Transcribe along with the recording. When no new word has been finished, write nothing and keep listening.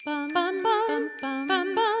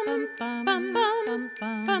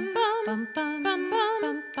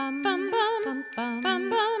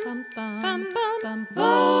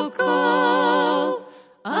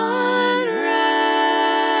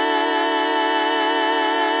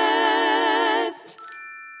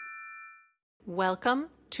Welcome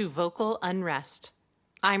to Vocal Unrest.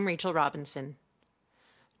 I'm Rachel Robinson.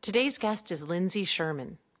 Today's guest is Lindsay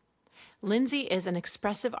Sherman. Lindsay is an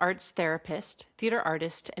expressive arts therapist, theater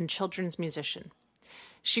artist, and children's musician.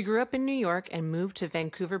 She grew up in New York and moved to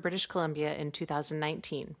Vancouver, British Columbia in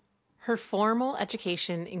 2019. Her formal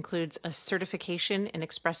education includes a certification in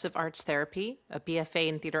expressive arts therapy, a BFA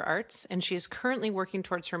in theater arts, and she is currently working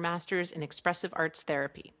towards her master's in expressive arts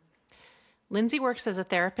therapy. Lindsay works as a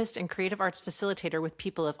therapist and creative arts facilitator with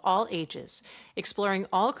people of all ages, exploring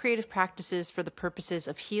all creative practices for the purposes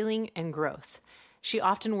of healing and growth. She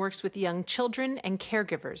often works with young children and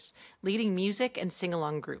caregivers, leading music and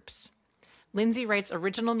sing-along groups. Lindsay writes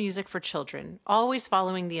original music for children, always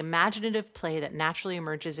following the imaginative play that naturally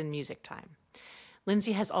emerges in music time.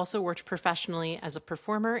 Lindsay has also worked professionally as a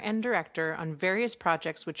performer and director on various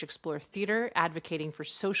projects which explore theater, advocating for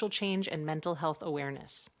social change and mental health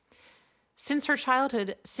awareness. Since her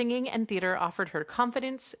childhood, singing and theater offered her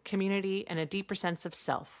confidence, community, and a deeper sense of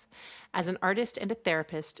self. As an artist and a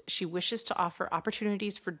therapist, she wishes to offer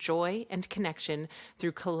opportunities for joy and connection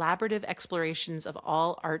through collaborative explorations of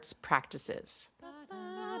all arts practices.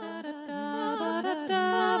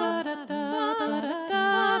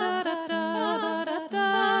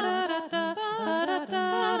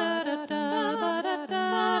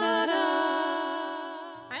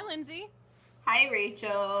 Hi, Lindsay. Hi,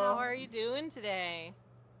 Rachel. How are you doing today?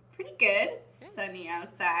 Pretty good. It's sunny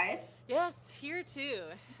outside. Yes, here too.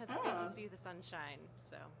 It's good to see the sunshine.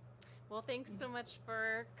 So, well, thanks so much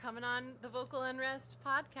for coming on the Vocal Unrest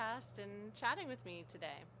podcast and chatting with me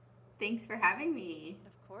today. Thanks for having me.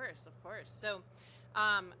 Of course. So,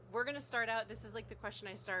 we're going to start out. This is like the question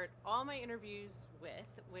I start all my interviews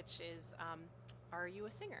with, which is, are you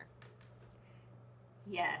a singer?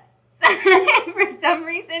 Yes. For some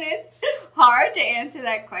reason, it's hard to answer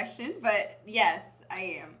that question, but yes,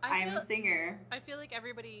 I am. I'm a singer. I feel like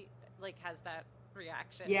everybody has that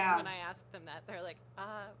reaction. Yeah. When I ask them that, they're like,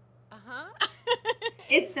 uh-huh.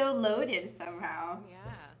 It's so loaded somehow.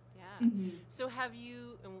 Yeah. Mm-hmm. So have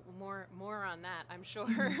you, more on that, I'm sure,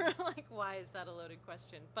 why is that a loaded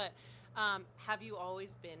question? But have you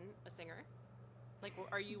always been a singer?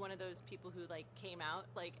 Are you one of those people who came out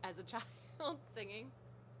as a child singing?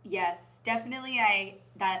 Yes, definitely.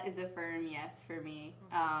 That is a firm yes for me.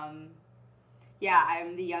 Yeah,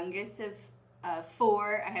 I'm the youngest of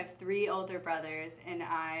four. I have three older brothers, and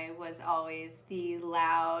I was always the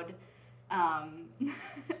loud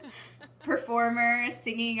performer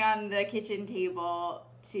singing on the kitchen table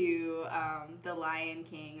to The Lion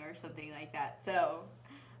King or something like that. So,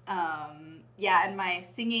 yeah, and my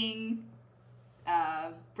singing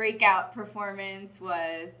breakout performance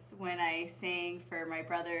was when I sang for my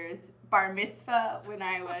brother's bar mitzvah when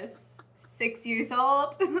I was 6 years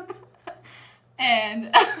old.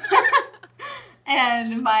 and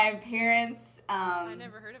my parents I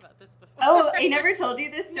never heard about this before. Oh, I never told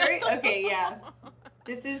you this story? Okay, yeah.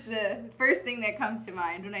 This is the first thing that comes to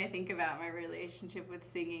mind when I think about my relationship with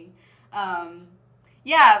singing. So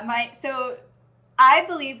I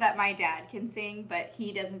believe that my dad can sing, but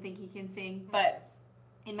he doesn't think he can sing. But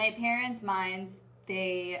in my parents' minds,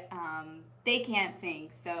 they can't sing,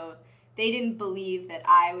 so they didn't believe that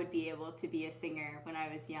I would be able to be a singer when I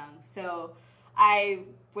was young. So I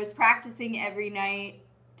was practicing every night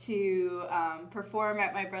to perform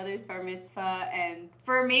at my brother's bar mitzvah, and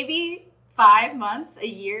for maybe 5 months, a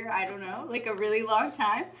year, I don't know, a really long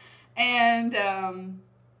time. And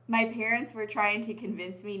my parents were trying to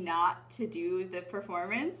convince me not to do the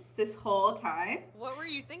performance this whole time. What were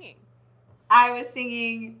you singing? I was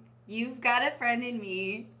singing You've Got a Friend in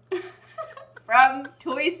Me from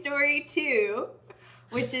Toy Story 2,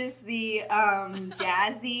 which is the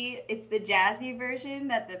jazzy version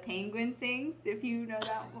that the penguin sings, if you know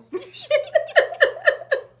that version.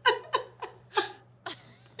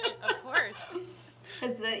 Of course.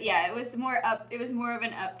 It was more of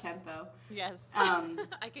an up tempo. Yes.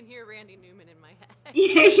 I can hear Randy Newman in my head.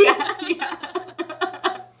 Yeah.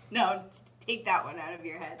 No, take that one out of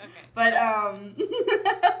your head. Okay.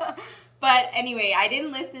 But anyway, I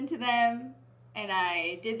didn't listen to them, and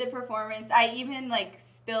I did the performance. I even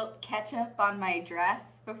spilt ketchup on my dress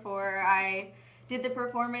before I did the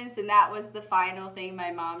performance, and that was the final thing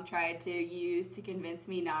my mom tried to use to convince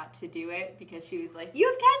me not to do it, because she was like, "You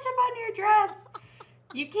have ketchup on your dress.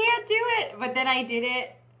 You can't do it." But then I did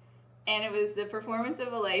it, and it was the performance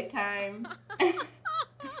of a lifetime.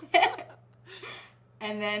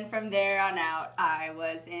 And then from there on out, I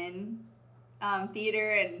was in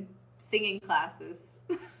theater and singing classes.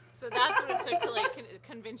 So that's what it took to like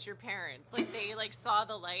convince your parents. Like they like saw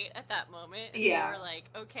the light at that moment, and Yeah. they were like,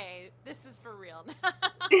 "Okay, this is for real now."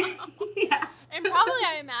 Yeah. And probably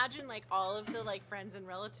I imagine like all of the like friends and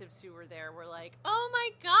relatives who were there were like, "Oh my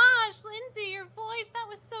gosh, Lindsay, your voice, that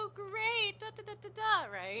was so great." Da da da da da,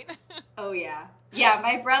 right? Oh yeah. Yeah,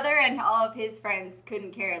 my brother and all of his friends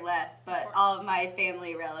couldn't care less, but course. all of my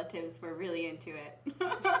family relatives were really into it.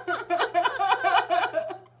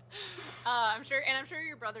 I'm sure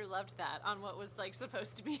your brother loved that on what was like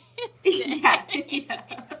supposed to be his day. Yeah.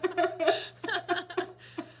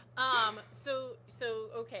 So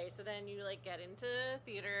okay, so then you like get into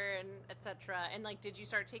theater and etc. And like, did you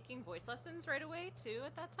start taking voice lessons right away too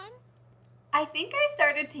at that time? I think I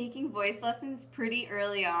started taking voice lessons pretty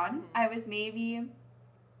early on. Mhm. I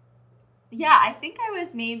think I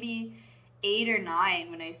was maybe 8 or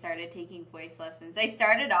 9 when I started taking voice lessons. I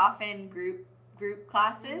started off in group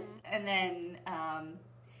classes, and then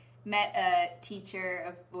met a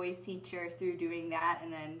voice teacher through doing that,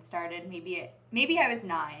 and then started maybe I was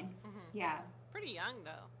 9. Yeah. Pretty young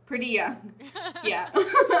though. Pretty young. Yeah.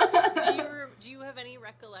 Do you have any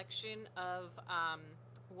recollection of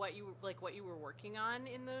what you were working on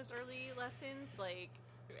in those early lessons? Like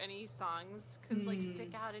any songs could like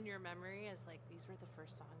stick out in your memory as like these were the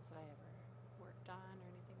first songs that I ever worked on or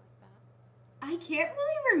anything like that? I can't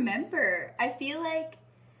really remember. I feel like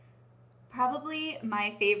probably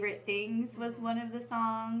My Favorite Things was one of the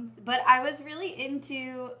songs, but I was really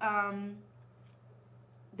into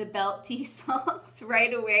the Belt T songs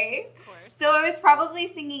right away. Of course. So I was probably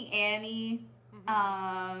singing Annie.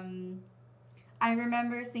 I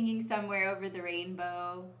remember singing Somewhere Over the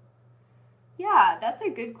Rainbow. Yeah, that's a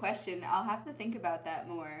good question. I'll have to think about that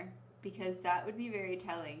more because that would be very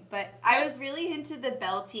telling. But I was really into the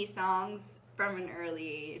Belt T songs from an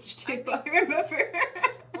early age too. I remember.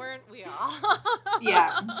 Weren't we all?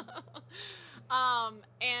 Yeah.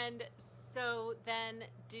 And so then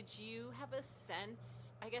did you have a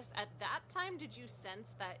sense, I guess at that time, did you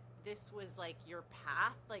sense that this was like your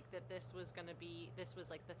path, like that this was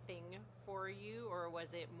like the thing for you, or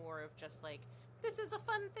was it more of just like, this is a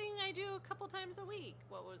fun thing I do a couple times a week?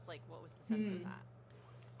 What was the sense of that?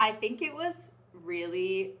 I think it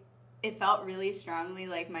felt really strongly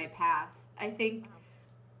like my path. I think,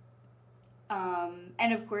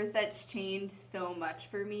 and of course that's changed so much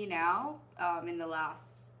for me now, in the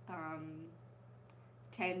last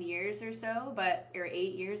 10 years or so, or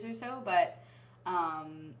 8 years or so, but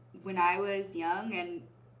when I was young and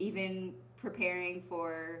even preparing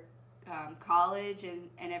for college and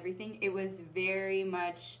everything, it was very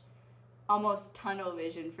much almost tunnel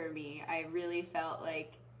vision for me. I really felt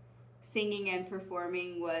like singing and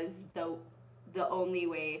performing was the only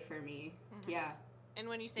way for me. Yeah. And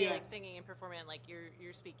when you say like singing and performing, like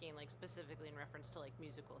you're speaking like specifically in reference to like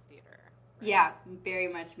musical theater. Right? Yeah, very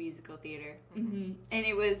much musical theater. And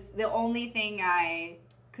it was the only thing I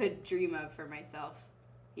could dream of for myself.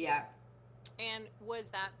 Yeah. And was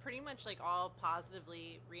that pretty much like all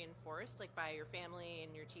positively reinforced, like by your family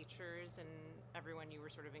and your teachers and everyone you were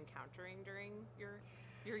sort of encountering during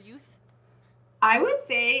your youth? I would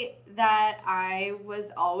say that I was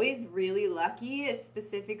always really lucky,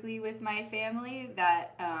 specifically with my family,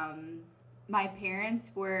 that my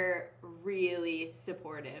parents were really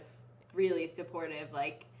supportive.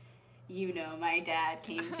 Like, my dad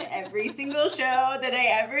came to every single show that I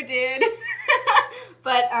ever did.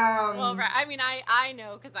 But well, right. I mean, I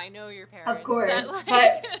know because I know your parents. Of course, that,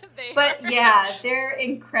 like, but yeah, they're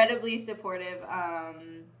incredibly supportive.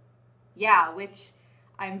 Yeah, which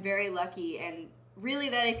I'm very lucky, and really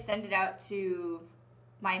that extended out to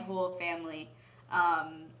my whole family.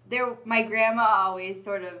 My grandma always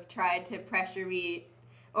sort of tried to pressure me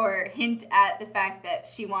or hint at the fact that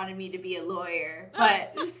she wanted me to be a lawyer,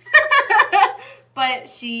 but but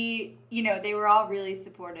she, they were all really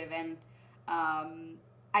supportive, and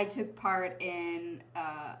I took part in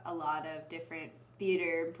a lot of different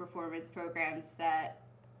theater and performance programs that,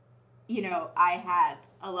 I had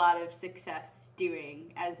a lot of success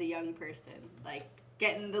doing as a young person, like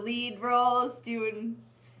getting the lead roles, doing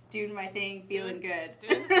my thing, feeling good.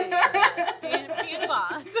 Doing the thing, yes, being a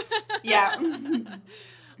boss. Yeah.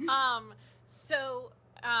 So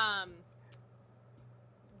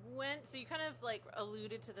you kind of like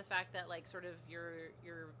alluded to the fact that like sort of your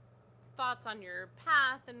thoughts on your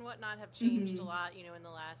path and whatnot have changed a lot, in the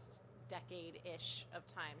last decade-ish of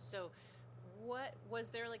time. So what was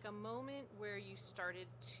there like a moment where you started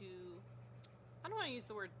to, I don't want to use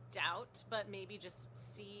the word doubt, but maybe just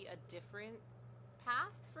see a different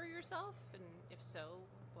path for yourself? And if so,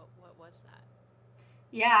 what was that?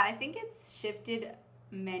 Yeah, I think it's shifted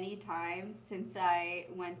many times since I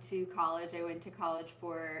went to college. I went to college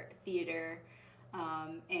for theater,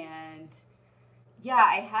 and yeah,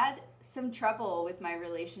 I had some trouble with my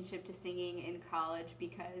relationship to singing in college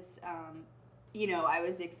because, I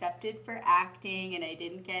was accepted for acting and I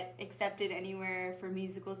didn't get accepted anywhere for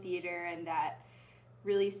musical theater, and that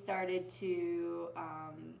really started to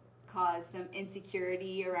cause some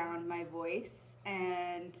insecurity around my voice.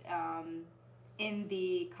 And in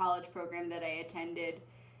the college program that I attended,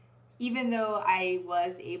 even though I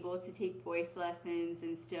was able to take voice lessons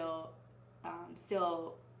and still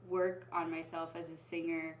work on myself as a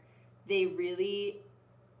singer, they really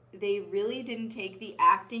didn't take the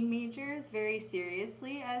acting majors very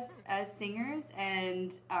seriously as singers,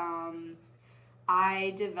 and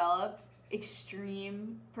I developed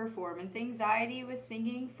extreme performance anxiety with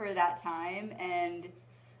singing for that time. And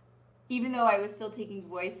even though I was still taking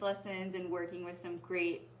voice lessons and working with some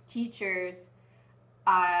great teachers,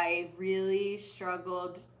 I really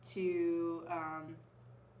struggled to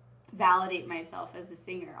validate myself as a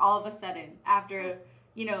singer. All of a sudden, after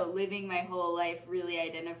living my whole life really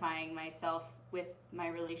identifying myself with my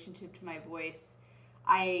relationship to my voice,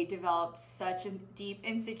 I developed such a deep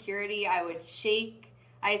insecurity. I would shake.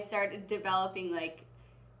 I had started developing like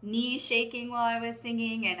knee shaking while I was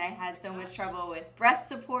singing, and I had so much trouble with breath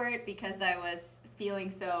support because I was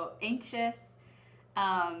feeling so anxious.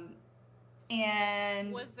 And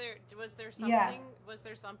was there something yeah. was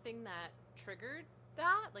there something that triggered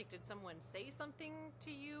that? Like, did someone say something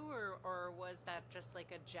to you, or was that just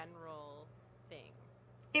like a general thing?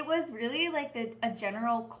 It was really like a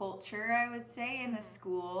general culture, I would say, in the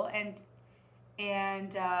school, and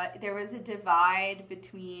there was a divide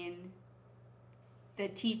between the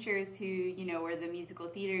teachers who were the musical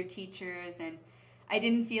theater teachers, and I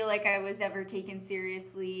didn't feel like I was ever taken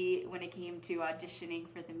seriously when it came to auditioning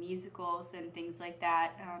for the musicals and things like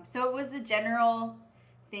that. So it was a general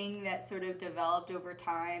thing that sort of developed over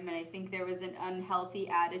time, and I think there was an unhealthy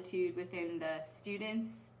attitude within the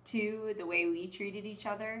students too, the way we treated each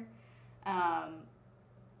other.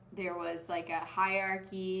 There was like a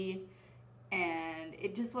hierarchy, and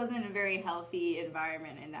it just wasn't a very healthy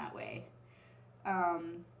environment in that way.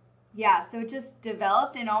 Yeah, so it just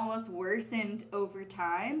developed and almost worsened over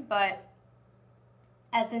time, but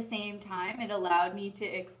at the same time, it allowed me to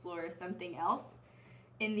explore something else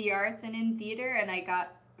in the arts and in theater, and I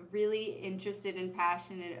got really interested and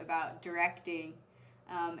passionate about directing.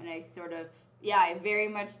 And I I very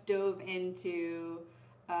much dove into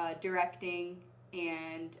directing,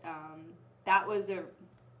 and that was a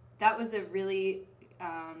really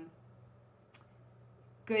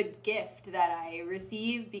good gift that I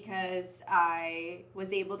received because I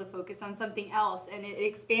was able to focus on something else, and it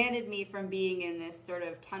expanded me from being in this sort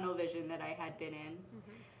of tunnel vision that I had been in.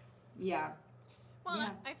 Mm-hmm. Yeah. Well,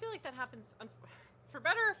 Yeah. I feel like that happens for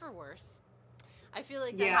better or for worse. I feel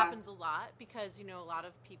like that Yeah. happens a lot because, a lot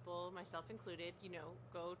of people, myself included,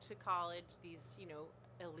 go to college, these,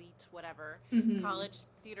 elite, whatever, Mm-hmm. college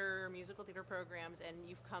theater, musical theater programs, and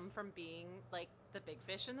you've come from being like the big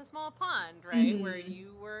fish in the small pond, right? Mm-hmm. Where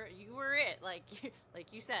you were it, like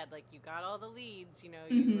you said, like you got all the leads,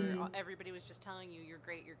 Mm-hmm. everybody was just telling you you're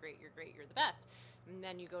great, you're great, you're great, you're the best. And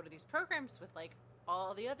then you go to these programs with like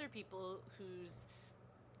all the other people whose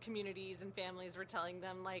communities and families were telling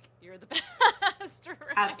them like you're the best,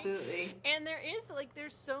 right? Absolutely. And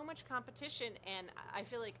there's so much competition, and I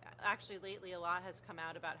feel like actually lately a lot has come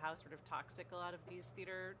out about how sort of toxic a lot of these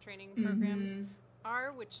theater training programs Mm-hmm.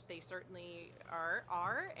 are, which they certainly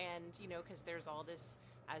are, and because there's all this,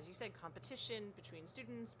 as you said, competition between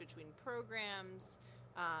students, between programs,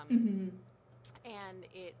 Mm-hmm. and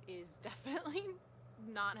it is definitely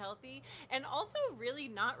not healthy, and also really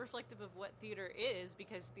not reflective of what theater is,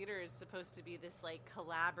 because theater is supposed to be this like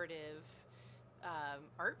collaborative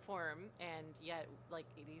art form, and yet like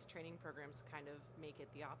these training programs kind of make it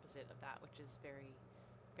the opposite of that, which is very,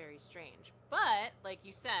 very strange. But like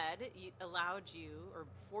you said, it allowed you, or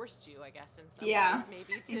forced you, I guess, in some ways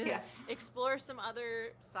maybe to Yeah. explore some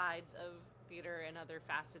other sides of theater and other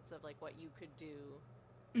facets of like what you could do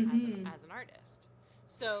Mm-hmm. as an artist.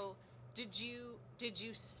 So did you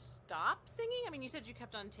stop singing? I mean, you said you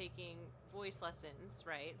kept on taking voice lessons,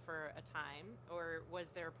 right, for a time, or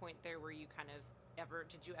was there a point there where you kind of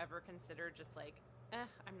did you ever consider just like,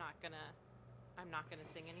 I'm not gonna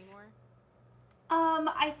sing anymore?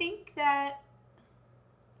 I think that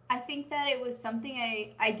it was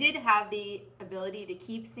something I did have the ability to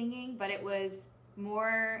keep singing, but it was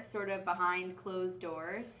more sort of behind closed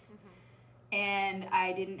doors, and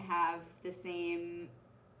I didn't have the same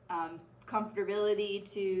comfortability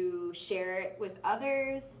to share it with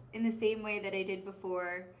others. in the same way that I did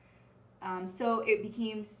before. So it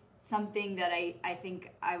became something that I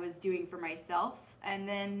think I was doing for myself. And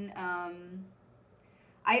then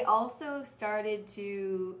I also started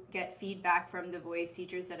to get feedback from the voice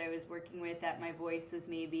teachers that I was working with that my voice was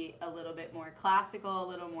maybe a little bit more classical, a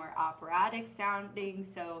little more operatic sounding.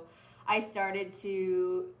 So I started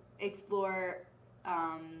to explore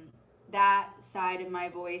that side of my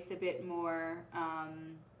voice a bit more,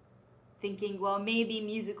 thinking, well, maybe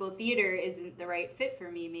musical theater isn't the right fit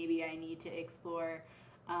for me. Maybe I need to explore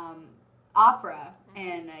opera.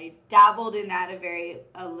 And I dabbled in that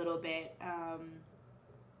a little bit.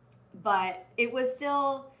 But it was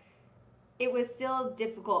still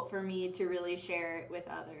difficult for me to really share it with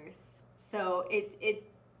others. So it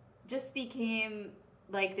just became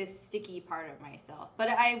like this sticky part of myself. But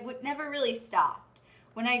I would never really stopped.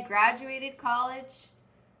 When I graduated college,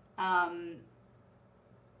 I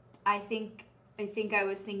think I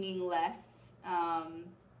was singing less,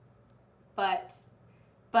 but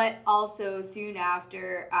also soon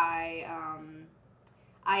after I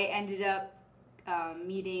ended up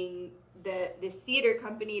meeting this theater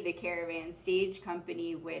company, the Caravan Stage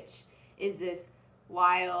Company, which is this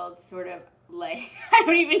wild sort of like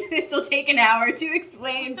this will take an hour to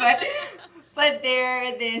explain, but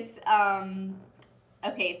they're this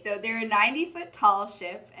okay, so they're a 90-foot tall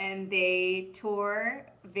ship, and they tour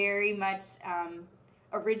very much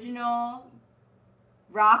original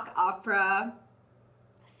rock opera,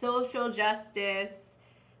 social justice,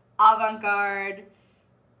 avant-garde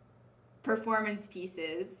performance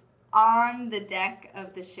pieces on the deck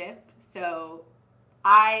of the ship. So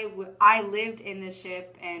I lived in the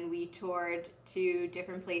ship, and we toured to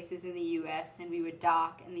different places in the U.S., and we would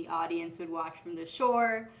dock, and the audience would watch from the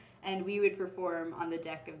shore, and we would perform on the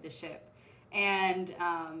deck of the ship. And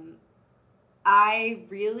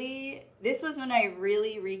this was when I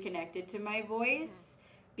really reconnected to my voice,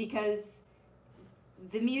 because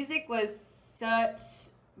the music was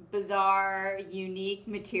such bizarre, unique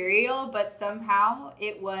material, but somehow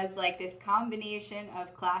it was like this combination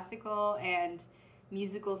of classical and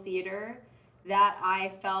musical theater that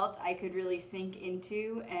I felt I could really sink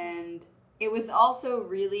into. And it was also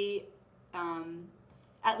really,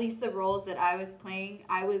 at least the roles that I was playing,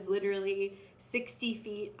 I was literally 60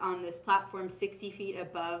 feet on this platform, 60 feet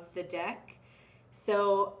above the deck.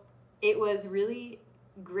 So it was really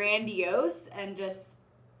grandiose, and just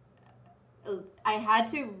I had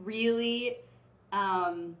to really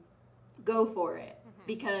go for it,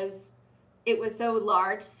 because it was so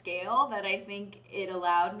large scale that I think it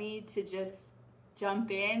allowed me to just jump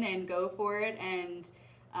in and go for it, and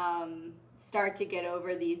start to get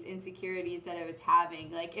over these insecurities that I was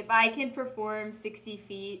having. Like, if I can perform 60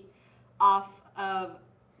 feet off of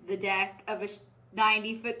the deck of a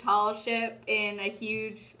 90-foot tall ship in a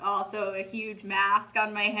huge mask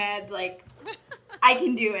on my head, like, I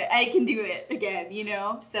can do it. I can do it again, you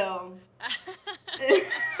know? So. Absolutely.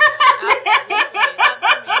 That's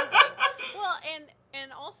amazing. Well,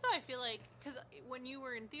 and also I feel like, because when you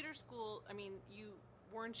were in theater school, I mean,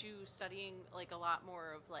 weren't you studying like a lot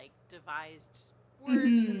more of like devised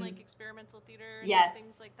works and like experimental theater and Yes.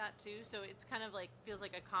 things like that too? So it's kind of like, feels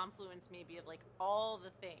like a confluence maybe of like all the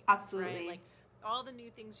things. Absolutely. Right? Like all the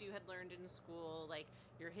new things you had learned in school, like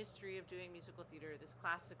your history of doing musical theater, this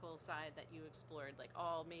classical side that you explored, like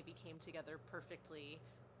all maybe came together perfectly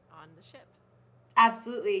on the ship.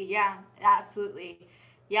 Absolutely. Yeah, absolutely.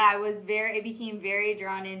 Yeah, I became very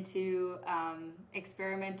drawn into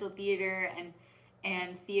experimental theater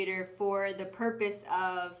and theater for the purpose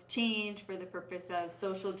of change, for the purpose of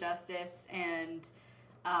social justice, and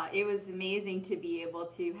it was amazing to be able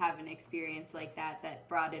to have an experience like that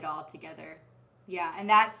brought it all together. Yeah, and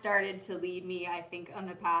that started to lead me, I think, on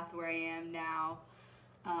the path where I am now.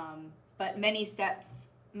 But many steps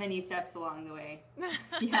along the way.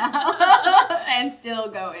 Yeah. And still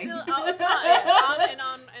going.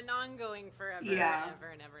 Ongoing forever, yeah. and ever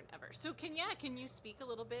and ever. So can you speak a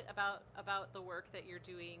little bit about the work that you're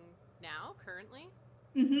doing now, currently?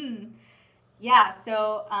 Yeah,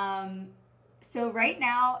 so right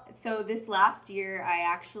now, this last year, I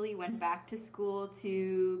actually went back to school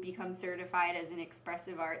to become certified as an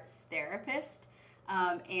expressive arts therapist.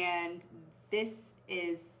 And this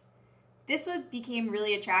became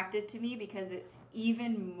really attractive to me, because it's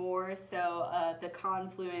even more so the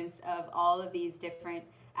confluence of all of these different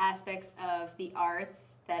aspects of the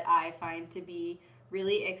arts that I find to be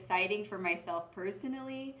really exciting for myself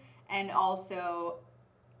personally, and also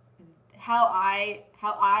how I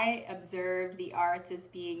observe the arts as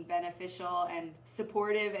being beneficial and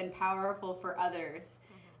supportive and powerful for others.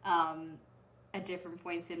 at different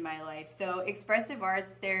points in my life. So expressive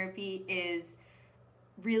arts therapy is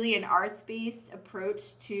really an arts-based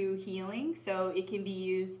approach to healing. So it can be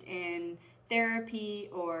used in therapy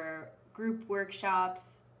or group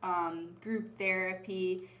workshops, group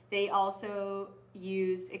therapy. They also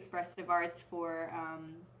use expressive arts for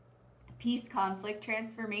peace conflict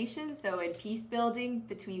transformation, so in peace building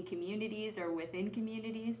between communities or within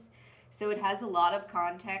communities. So it has a lot of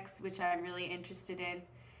context, which I'm really interested in.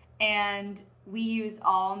 And we use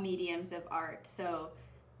all mediums of art. So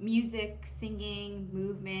music, singing,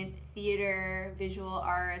 movement, theater, visual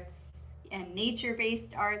arts, and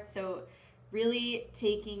nature-based arts. So really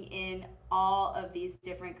taking in all of these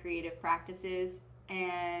different creative practices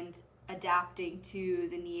and adapting to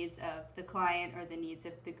the needs of the client or the needs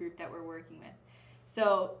of the group that we're working with.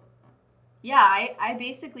 So yeah, I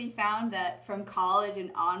basically found that from college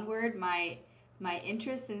and onward, my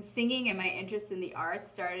interest in singing and my interest in the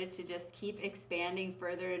arts started to just keep expanding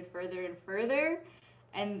further and further and further.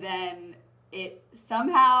 And then it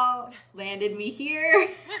somehow landed me here.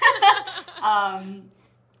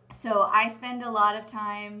 So I spend a lot of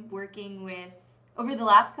time working with, over the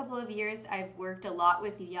last couple of years, I've worked a lot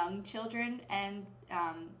with young children and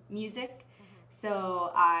music.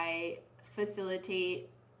 So I facilitate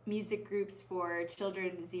music groups for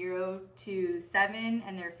children 0 to 7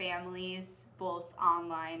 and their families, both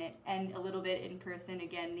online and a little bit in person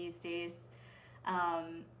again these days.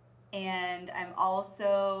 And I'm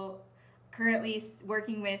also currently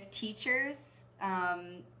working with teachers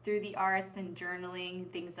through the arts and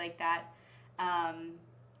journaling, things like that.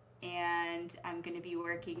 And I'm going to be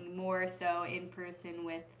working more so in person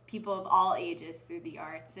with people of all ages through the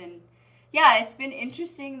arts. And yeah, it's been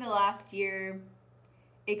interesting the last year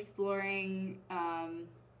exploring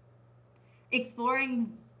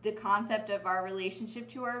the concept of our relationship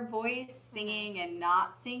to our voice, singing and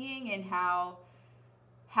not singing, and how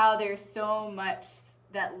there's so much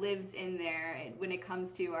that lives in there when it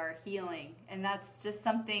comes to our healing. And that's just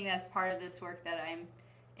something that's part of this work that I'm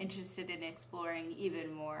interested in exploring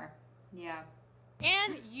even more. Yeah.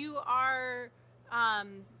 And you are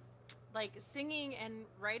like singing and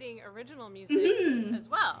writing original music as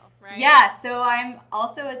well, right? Yeah, so I'm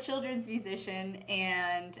also a children's musician,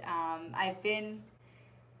 and I've been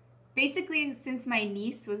basically since my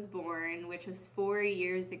niece was born, which was 4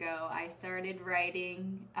 years ago. I started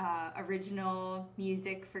writing original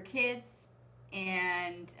music for kids,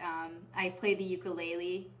 and I play the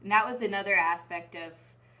ukulele, and that was another aspect of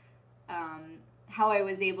how I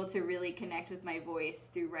was able to really connect with my voice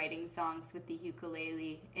through writing songs with the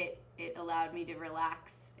ukulele. It allowed me to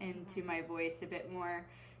relax into my voice a bit more.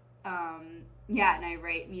 Yeah, and I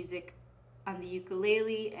write music on the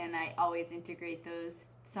ukulele, and I always integrate those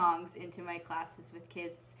songs into my classes with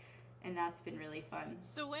kids, and that's been really fun.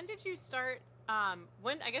 So when did you start?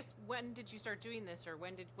 When did you start doing this, or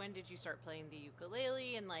when did you start playing the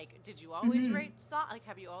ukulele? And like, did you always write songs? Like,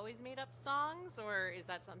 have you always made up songs, or is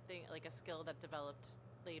that something like a skill that developed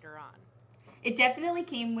later on? It definitely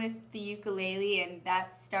came with the ukulele, and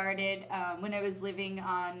that started when I was living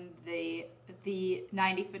on the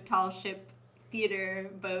 90-foot tall ship theater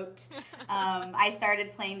boat. I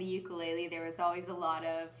started playing the ukulele. There was always a lot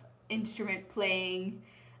of instrument playing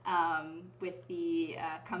with the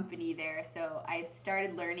company there. So I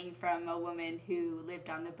started learning from a woman who lived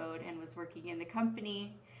on the boat and was working in the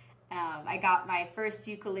company. I got my first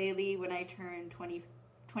ukulele when I turned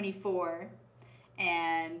 24,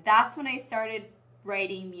 and that's when I started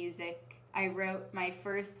writing music. I wrote my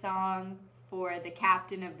first song for the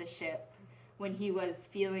captain of the ship when he was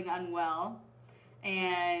feeling unwell.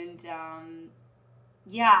 And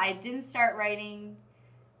yeah, I didn't start writing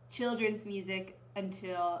children's music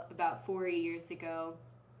until about 4 years ago.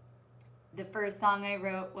 The first song I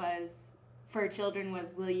wrote for children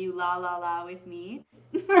was "Will You La La La With Me?"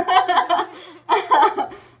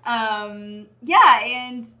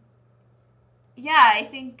 I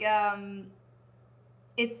think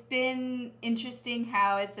it's been interesting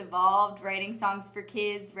how it's evolved, writing songs for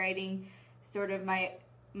kids, writing sort of my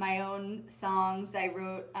own songs. I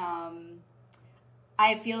wrote,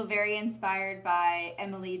 I feel very inspired by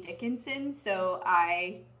Emily Dickinson, so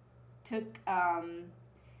I took,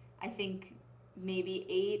 I think, maybe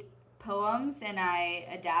 8 poems, and I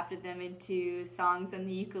adapted them into songs on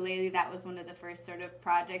the ukulele. That was one of the first sort of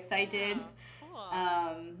projects I did. Cool.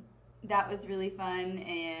 That was really fun,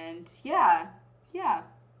 and yeah, I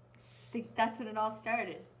think that's when it all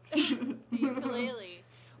started. The ukulele.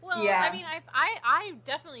 Well, yeah. I mean, I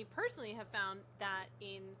definitely personally have found that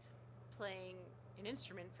in playing an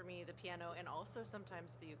instrument, for me, the piano, and also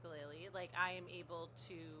sometimes the ukulele, like I am able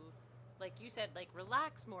to like you said, like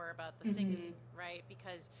relax more about the singing, right?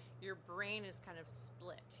 Because your brain is kind of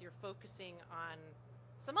split. You're focusing on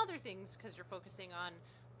some other things because you're focusing on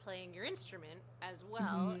playing your instrument as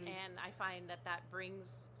well. And I find that that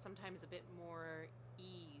brings sometimes a bit more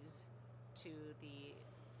ease to the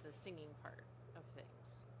singing part of things.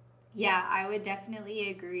 Yeah, I would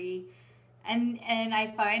definitely agree. And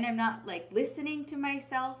I find I'm not like listening to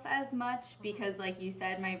myself as much because like you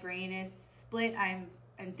said, my brain is split. I'm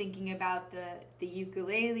thinking about the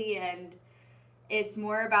ukulele, and it's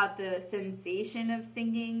more about the sensation of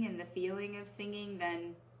singing and the feeling of singing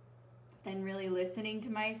than really listening to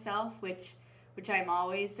myself, which I'm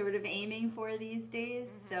always sort of aiming for these days.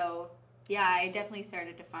 So yeah, I definitely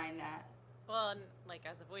started to find that. Well, and like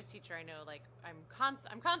as a voice teacher, I know like I'm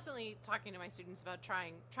constantly talking to my students about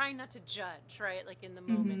trying not to judge, right? Like in the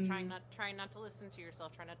moment, trying not to listen to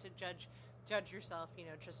yourself, try not to judge yourself. You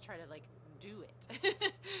know, just try to like do it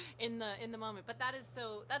in the moment. But that's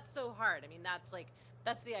so hard. I mean,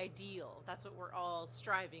 that's the ideal. That's what we're all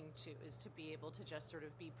striving to, is to be able to just sort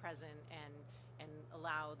of be present and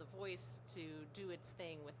allow the voice to do its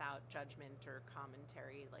thing without judgment or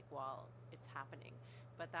commentary, like while it's happening.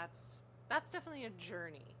 But that's definitely a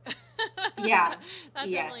journey. Yeah. That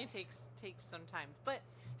Yes. definitely takes some time. But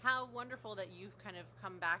how wonderful that you've kind of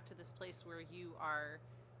come back to this place where you are,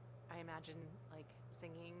 I imagine, like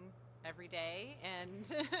singing every day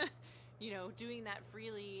and you know, doing that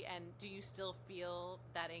freely. And do you still feel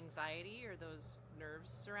that anxiety or those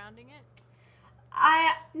nerves surrounding it?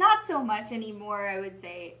 I not so much anymore, I would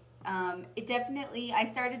say. It definitely I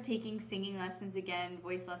started taking singing lessons again,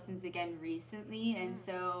 voice lessons again recently, and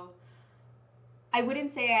so I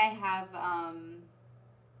wouldn't say I have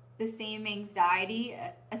the same anxiety,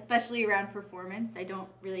 especially around performance. I don't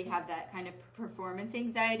really have that kind of performance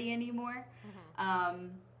anxiety anymore.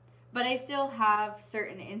 Um, but I still have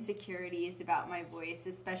certain insecurities about my voice,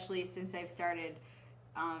 especially since I've started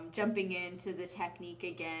jumping into the technique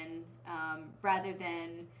again, rather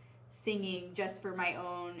than singing just for my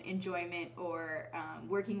own enjoyment or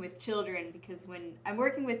working with children, because when I'm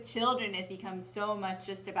working with children, it becomes so much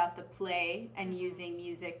just about the play and using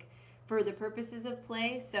music for the purposes of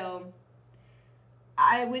play. So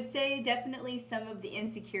I would say definitely some of the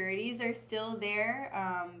insecurities are still there,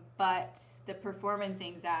 but the performance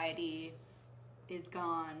anxiety is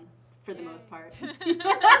gone for the most part.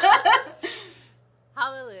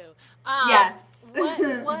 Hallelujah. Yes.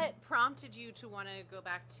 What prompted you to want to go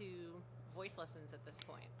back to voice lessons at this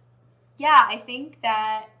point? Yeah, I think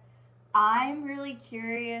that I'm really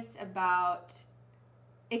curious about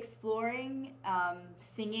exploring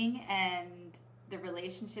singing and the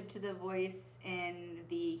relationship to the voice in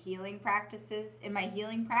my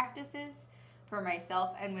healing practices for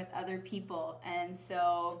myself and with other people. And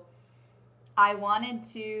so I wanted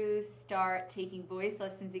to start taking voice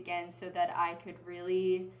lessons again so that I could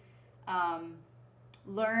really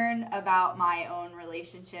learn about my own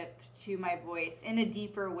relationship to my voice in a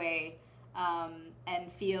deeper way,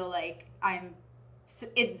 and feel like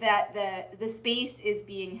that the space is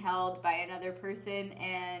being held by another person,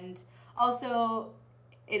 and also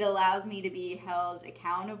it allows me to be held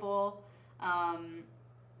accountable,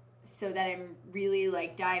 so that I'm really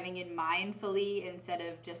like diving in mindfully instead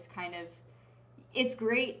of just kind of. It's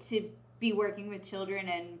great to be working with children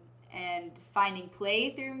and finding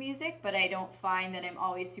play through music, but I don't find that I'm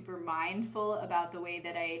always super mindful about the way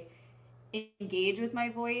that I engage with my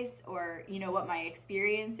voice, or what my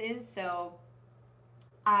experience is. So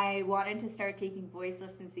I wanted to start taking voice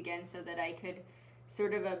lessons again so that I could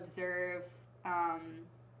sort of observe,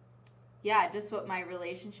 just what my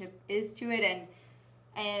relationship is to it,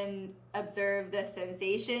 and observe the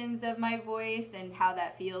sensations of my voice and how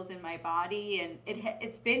that feels in my body. And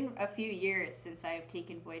it's been a few years since I've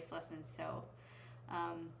taken voice lessons, so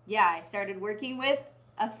I started working with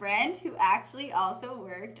a friend who actually also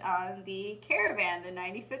worked on the Caravan, the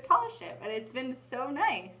 90-foot tall ship, and it's been so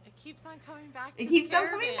nice. It keeps on coming back to It the keeps on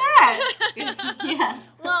Caravan. coming back. Yeah.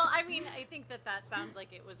 Well, I mean, I think that sounds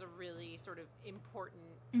like it was a really sort of important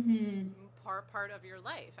part of your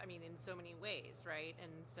life. I mean, in so many ways, right?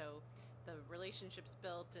 And so the relationships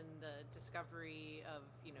built and the discovery of,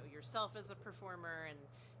 yourself as a performer, and,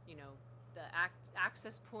 the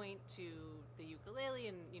access point to the ukulele,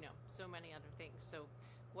 and, so many other things. So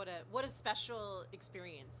what a special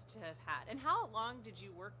experience to have had. And how long did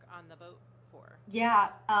you work on the boat for? Yeah,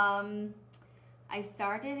 I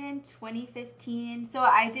started in 2015. So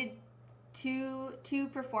I did two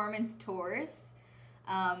performance tours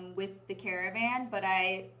with the Caravan, but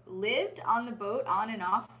I lived on the boat on and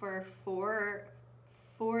off for 4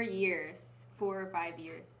 or 5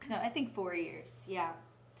 years. No, I think 4 years. Yeah.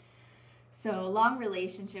 So long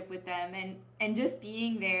relationship with them, and just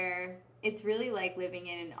being there, it's really like living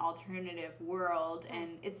in an alternative world. And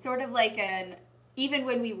it's sort of like even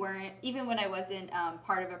when I wasn't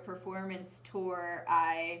part of a performance tour,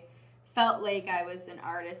 I felt like I was an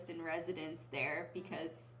artist in residence there,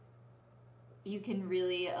 because you can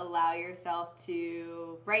really allow yourself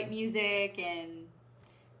to write music and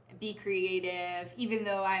be creative, even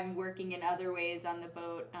though I'm working in other ways on the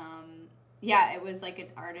boat. Yeah, it was like an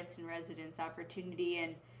artist in residence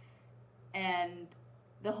opportunity, and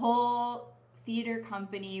the whole theater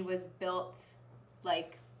company was built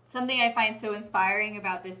like, something I find so inspiring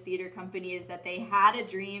about this theater company is that they had a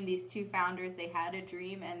dream. These two founders, they had a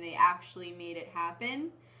dream, and they actually made it happen.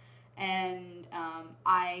 And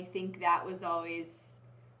I think that was always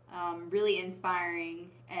really inspiring,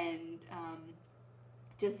 and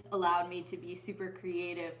just allowed me to be super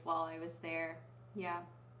creative while I was there. Yeah.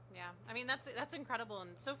 Yeah, I mean that's incredible,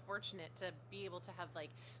 and so fortunate to be able to have like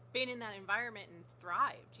been in that environment and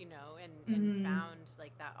thrived, and found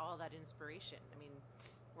like that, all that inspiration. I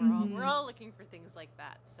mean, we're all looking for things like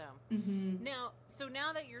that. So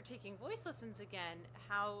now that you're taking voice lessons again,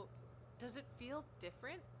 how does it feel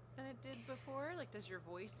different than it did before? Like, does your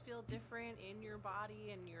voice feel different in your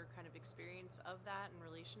body and your kind of experience of that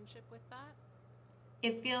and relationship with that?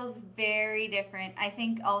 It feels very different. I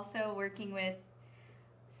think also working with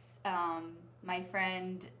my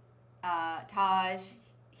friend Taj,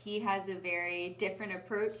 he has a very different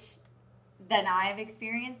approach than I've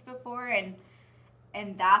experienced before, and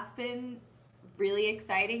that's been really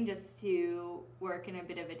exciting, just to work in a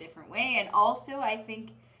bit of a different way. And also I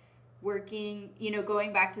think working,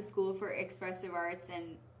 going back to school for expressive arts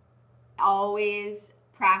and always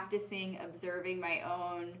practicing observing my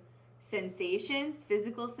own sensations,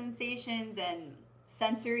 physical sensations and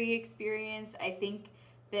sensory experience, I think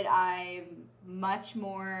that I'm much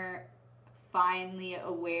more finely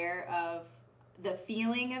aware of the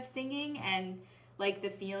feeling of singing, and like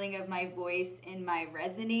the feeling of my voice in my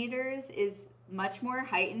resonators is much more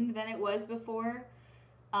heightened than it was before.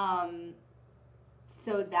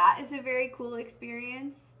 So that is a very cool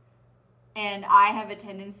experience. And I have a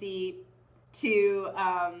tendency to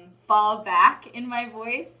fall back in my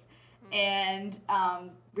voice, and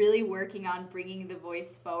really working on bringing the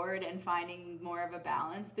voice forward and finding more of a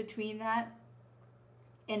balance between that.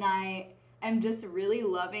 And I am just really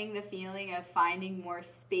loving the feeling of finding more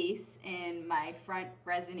space in my front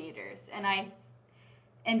resonators,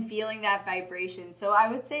 and feeling that vibration. So I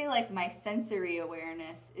would say like my sensory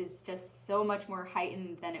awareness is just so much more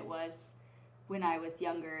heightened than it was when I was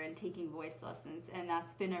younger and taking voice lessons, and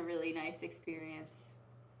that's been a really nice experience.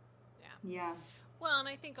 Yeah. Well, and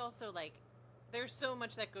I think also like there's so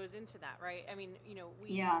much that goes into that, right? I mean,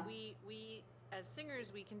 we as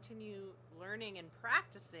singers, we continue learning and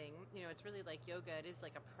practicing. It's really like yoga. It is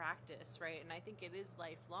like a practice, right? And I think it is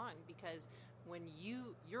lifelong, because when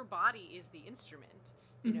your body is the instrument,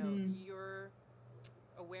 your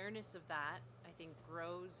awareness of that, I think,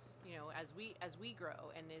 grows, as we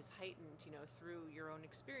grow, and is heightened, through your own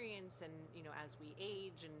experience, and, as we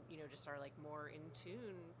age, and, just are like more in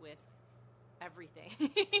tune with everything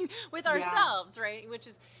with ourselves, right? Which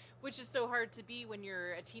is so hard to be when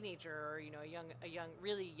you're a teenager, or a young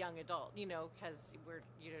really young adult, because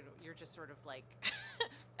you're just sort of like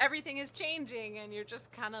everything is changing, and you're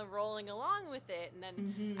just kind of rolling along with it. And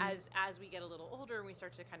then as we get a little older, and we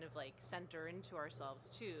start to kind of like center into ourselves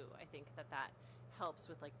too, I think that helps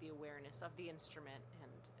with like the awareness of the instrument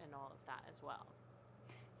and all of that as well.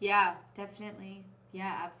 Yeah, definitely.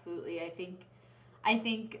 Yeah, absolutely. I think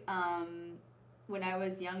when I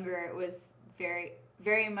was younger, it was very,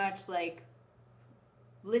 very much like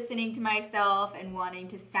listening to myself and wanting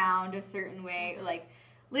to sound a certain way, like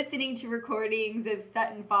listening to recordings of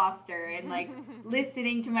Sutton Foster and like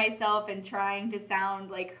listening to myself and trying to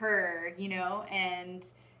sound like her, and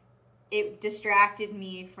it distracted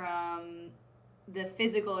me from the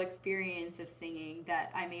physical experience of singing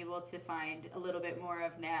that I'm able to find a little bit more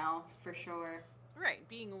of now, for sure. Right,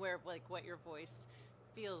 being aware of like what your voice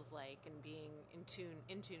feels like, and being in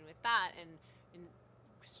tune with that, and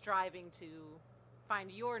striving to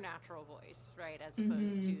find your natural voice, right, as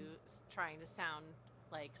opposed to trying to sound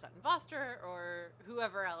like Sutton Foster or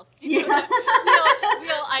whoever else. We all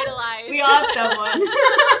idolize. We all have someone.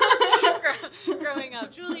 Growing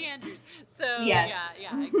up, Julie Andrews. So yes.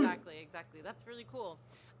 yeah, exactly. That's really cool.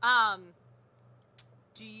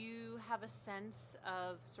 Do you have a sense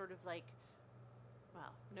of sort of like,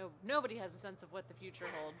 well, nobody has a sense of what the future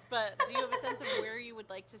holds, but do you have a sense of where you would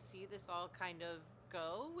like to see this all kind of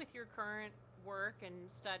go with your current work and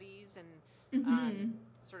studies, and Mm-hmm.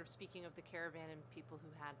 Sort of speaking of the caravan and people who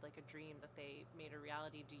had like a dream that they made a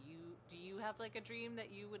reality, do you have like a dream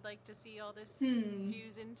that you would like to see all this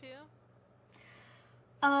fuse into?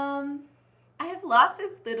 I have lots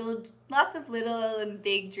of little and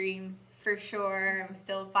big dreams for sure. I'm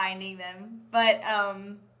still finding them, but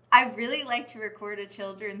I really like to record a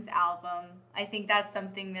children's album. I think that's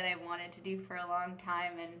something that I wanted to do for a long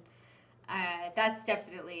time, and that's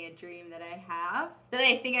definitely a dream that I have that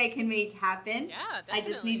I think I can make happen. Yeah,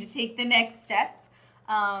 definitely. I just need to take the next step.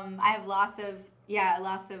 I have lots of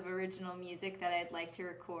original music that I'd like to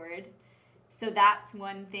record. So that's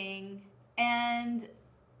one thing. And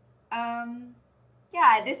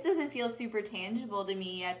this doesn't feel super tangible to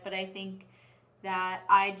me yet, but I think that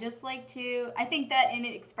I think that in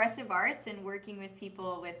expressive arts and working with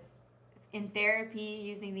people in therapy,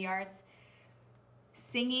 using the arts,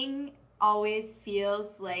 singing always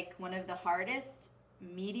feels like one of the hardest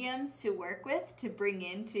mediums to work with, to bring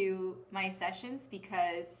into my sessions,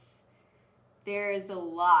 because there's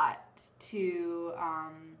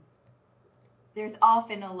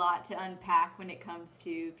often a lot to unpack when it comes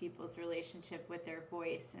to people's relationship with their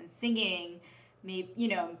voice. And singing,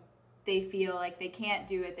 they feel like they can't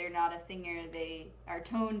do it, they're not a singer, they are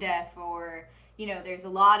tone deaf, or there's a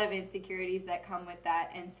lot of insecurities that come with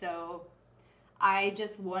that. And so I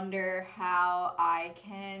just wonder how I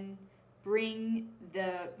can bring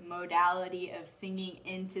the modality of singing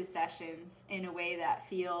into sessions in a way that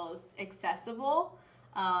feels accessible,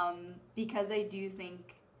 because I do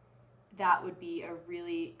think that could be a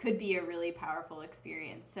really powerful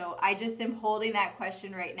experience. So I just am holding that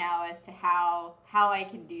question right now as to how I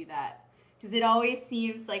can do that, because it always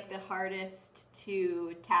seems like the hardest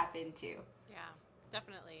to tap into. Yeah,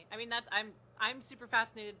 definitely. I mean, I'm super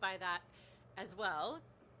fascinated by that as well,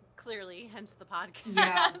 clearly, hence the podcast.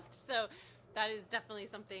 Yeah. So that is definitely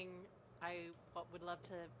something I would love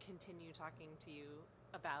to continue talking to you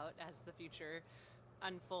about as the future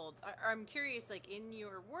unfolds. I'm curious, like in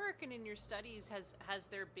your work and in your studies, have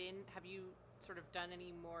you sort of done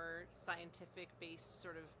any more scientific based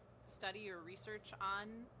sort of study or research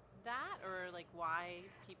on that, or like why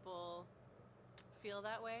people feel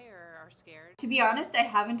that way or are scared? To be honest, I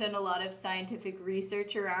haven't done a lot of scientific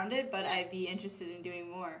research around it, but I'd be interested in doing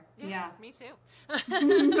more. Yeah. Me too.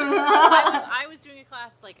 I was doing a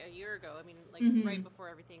class like a year ago. I mean, like right before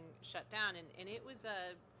everything shut down, and it was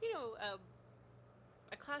a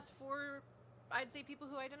class for, I'd say, people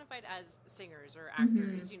who identified as singers or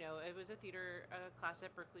actors. It was a theater class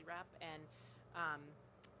at Berkeley Rep, and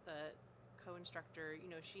the co-instructor,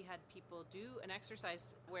 she had people do an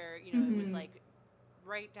exercise where it was like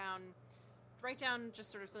write down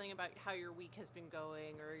just sort of something about how your week has been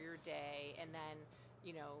going or your day, and then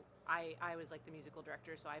I was like the musical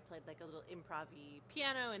director, so I played like a little improv-y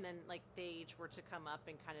piano, and then like they each were to come up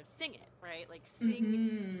and kind of sing it, right? Like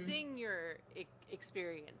sing your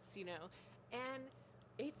experience, and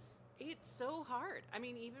it's so hard. I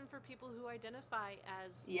mean, even for people who identify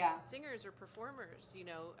as singers or performers,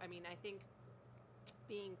 I mean, I think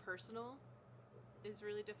being personal is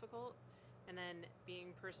really difficult, and then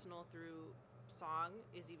being personal through song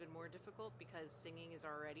is even more difficult because singing is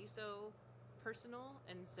already so personal,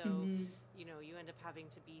 and so you end up having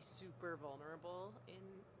to be super vulnerable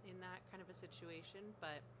in that kind of a situation.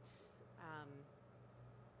 But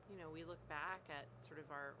we look back at sort of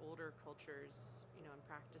our older cultures, and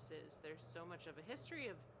practices. There's so much of a history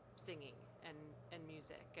of singing and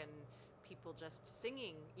music, and people just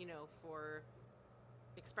singing, for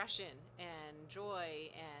expression and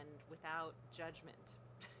joy and without judgment.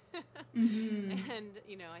 And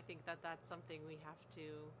I think that's something we have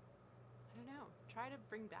to, try to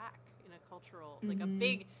bring back in a cultural, like a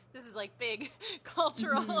big, this is like big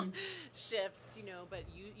cultural shifts, but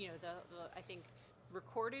I think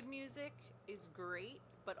recorded music is great,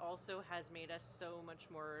 but also has made us so much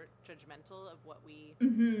more judgmental of what we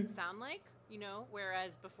sound like,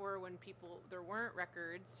 whereas before, when there weren't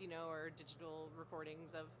records, or digital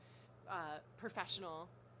recordings of professional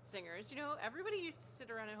singers, everybody used to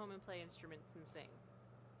sit around at home and play instruments and sing.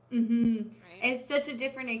 Right? It's such a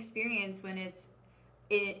different experience when it's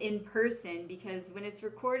in person, because when it's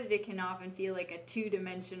recorded, it can often feel like a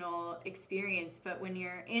two-dimensional experience, but when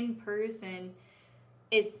you're in person,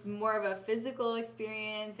 it's more of a physical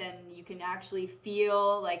experience, and you can actually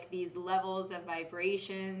feel like these levels of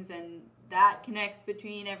vibrations, and that connects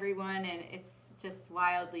between everyone, and it's just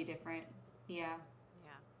wildly different. Yeah.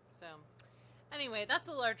 So anyway, that's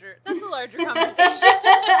a larger conversation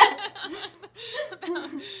about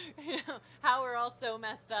how we're all so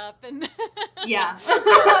messed up, and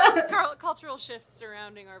cultural shifts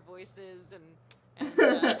surrounding our voices, and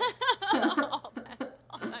and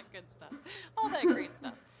all that good stuff, all that great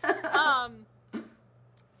stuff.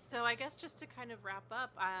 So I guess just to kind of wrap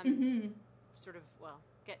up, sort of, well,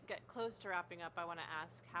 get close to wrapping up, I want to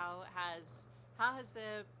ask, how has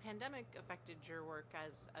the pandemic affected your work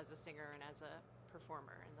as a singer and as a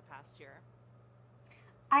performer in the past year?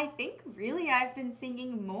 I think really I've been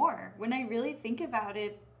singing more. When I really think about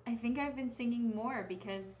it, I think I've been singing more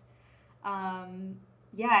because,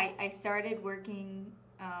 I started working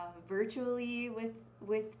virtually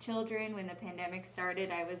with children when the pandemic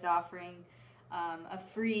started. I was offering a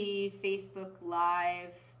free Facebook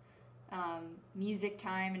Live music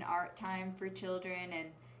time and art time for children, and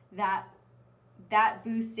that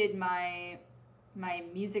boosted my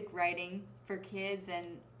music writing for kids, and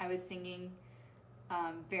I was singing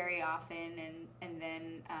very often, and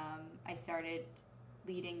then I started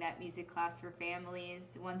leading that music class for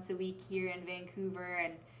families once a week here in Vancouver,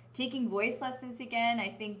 and taking voice lessons again. I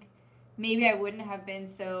think maybe I wouldn't have been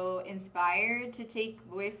so inspired to take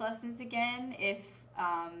voice lessons again if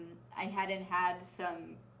I hadn't had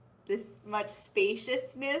this much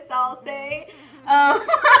spaciousness, I'll say.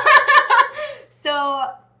 So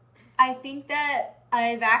I think that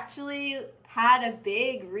I've actually had a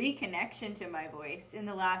big reconnection to my voice in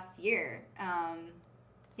the last year.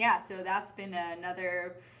 So that's been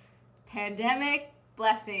another pandemic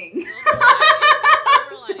blessing.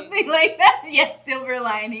 Something like that. Yes, silver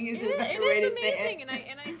lining is a better way to say it. It is amazing,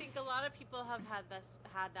 and I think a lot of people have had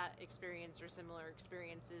that experience or similar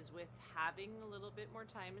experiences with having a little bit more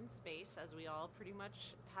time and space, as we all pretty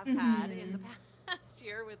much have had in the past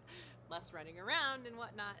year, with less running around and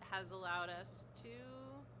whatnot, has allowed us to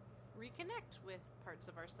reconnect with parts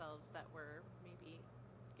of ourselves that were maybe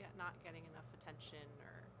not getting enough attention,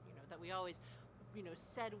 or that we always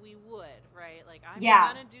said we would, right? Like, I'm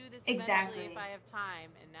gonna do this eventually if I have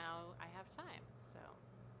time, and now I have time. So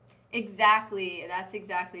exactly, that's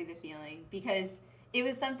exactly the feeling, because it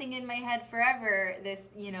was something in my head forever, this,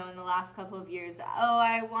 in the last couple of years. Oh,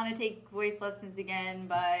 I want to take voice lessons again,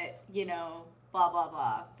 but blah blah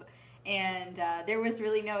blah, and there was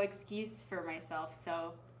really no excuse for myself,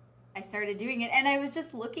 so I started doing it, and I was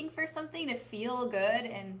just looking for something to feel good,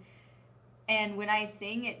 and when I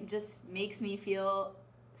sing, it just makes me feel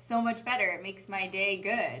so much better. It makes my day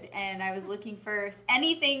good, and I was looking for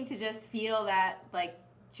anything to just feel that, like,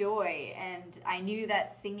 joy, and I knew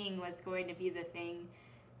that singing was going to be the thing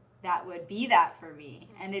that would be that for me,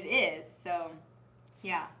 and it is. So,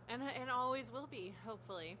 yeah. And always will be,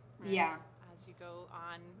 hopefully. Right? Yeah. As you go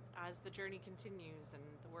on, as the journey continues and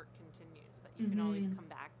the work continues, that you can always come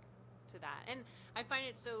back to that. And I find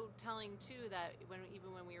it so telling too that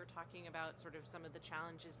even when we were talking about sort of some of the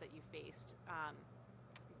challenges that you faced,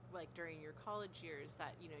 like during your college years,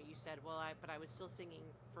 that you said, well, I was still singing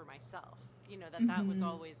for myself. That was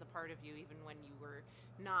always a part of you, even when you were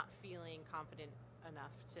not feeling confident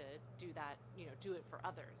enough to do that. Do it for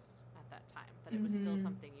others at that time. That it was still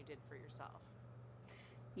something you did for yourself.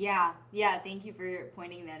 Yeah, thank you for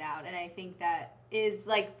pointing that out. And I think that is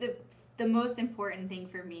like the most important thing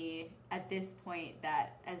for me at this point,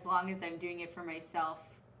 that as long as I'm doing it for myself,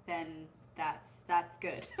 then that's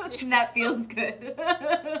good. And that feels good.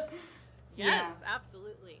 Yes,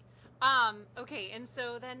 absolutely. Okay, and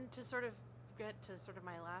so then to sort of get to sort of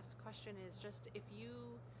my last question is just if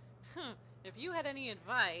you had any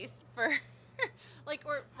advice for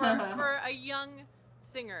for a young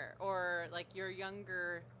singer, or like your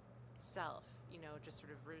younger self, just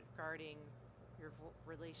sort of regarding your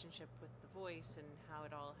relationship with the voice and how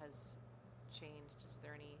it all has changed.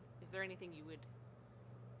 Is there anything you would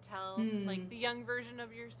tell like the young version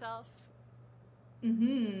of yourself?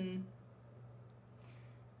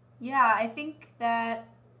 Yeah, I think that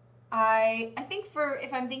I think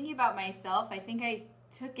if I'm thinking about myself, I think I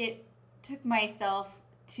took myself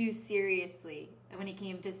too seriously when it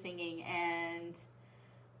came to singing, and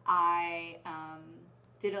I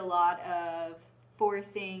did a lot of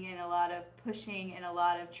forcing and a lot of pushing and a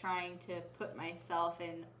lot of trying to put myself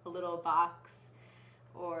in a little box,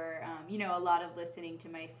 or a lot of listening to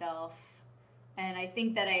myself. And I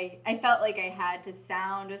think that I felt like I had to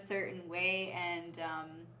sound a certain way, and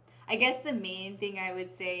I guess the main thing I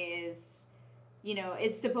would say is,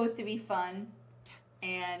 it's supposed to be fun,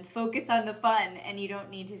 and focus on the fun, and you don't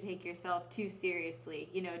need to take yourself too seriously.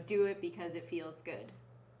 Do it because it feels good.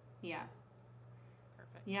 Yeah.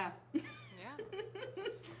 Perfect. Yeah. Yeah.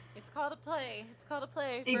 It's called a play. It's called a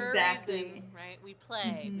play for a reason, right? We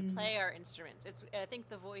play. We play our instruments. I think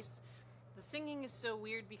the singing is so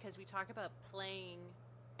weird because we talk about playing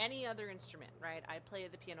any other instrument, right? I play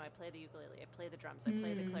the piano, I play the ukulele, I play the drums, I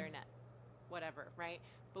play the clarinet, whatever, right?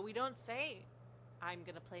 But we don't say I'm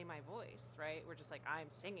going to play my voice, right? We're just like, I'm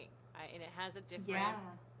singing. And it has a different, Yeah.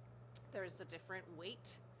 there's a different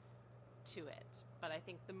weight to it. But I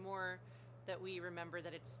think the more that we remember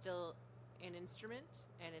that it's still an instrument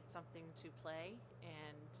and it's something to play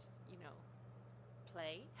and, you know,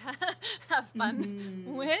 play, have fun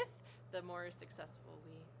with, the more successful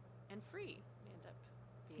and free we end up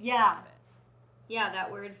being. Yeah. Yeah,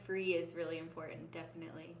 that word free is really important,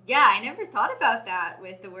 definitely. Yeah, I never thought about that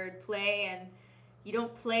with the word play, and you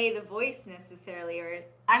don't play the voice necessarily, or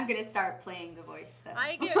I'm going to start playing the voice then.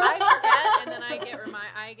 I forget, and then I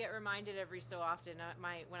get reminded every so often.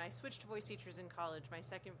 When I switched voice teachers in college, my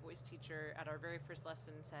second voice teacher at our very first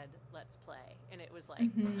lesson said, "Let's play," and it was like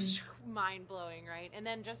mind blowing, right? And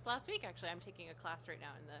then just last week, actually, I'm taking a class right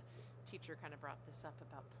now, and the teacher kind of brought this up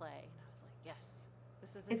about play, and I was like, "Yes,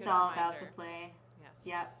 this is a it's good all reminder." about the play. Yes.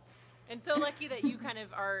 Yep. And so lucky that you kind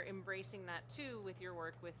of are embracing that too with your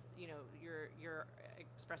work with, you know, your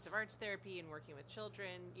expressive arts therapy and working with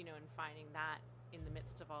children, you know, and finding that in the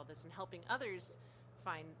midst of all this and helping others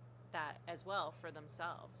find that as well for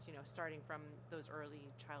themselves, you know, starting from those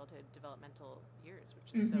early childhood developmental years,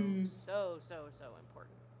 which is so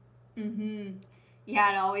important.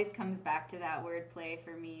 Yeah, it always comes back to that word play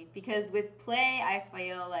for me, because with play, I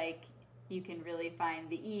feel like you can really find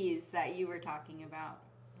the ease that you were talking about.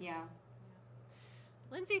 Yeah.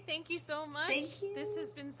 Lindsay, thank you so much. Thank you. This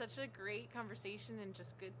has been such a great conversation and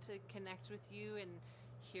just good to connect with you and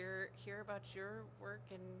hear about your work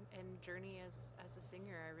and journey as a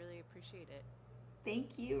singer. I really appreciate it.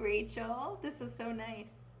 Thank you, Rachel. This was so nice.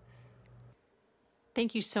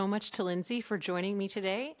 Thank you so much to Lindsay for joining me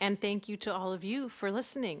today, and thank you to all of you for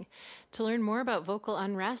listening. To learn more about Vocal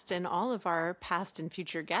Unrest and all of our past and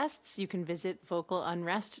future guests, you can visit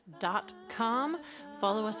vocalunrest.com.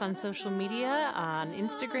 Follow us on social media, on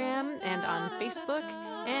Instagram and on Facebook,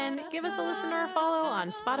 and give us a listen or a follow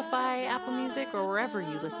on Spotify, Apple Music, or wherever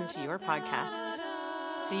you listen to your podcasts.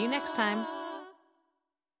 See you next time.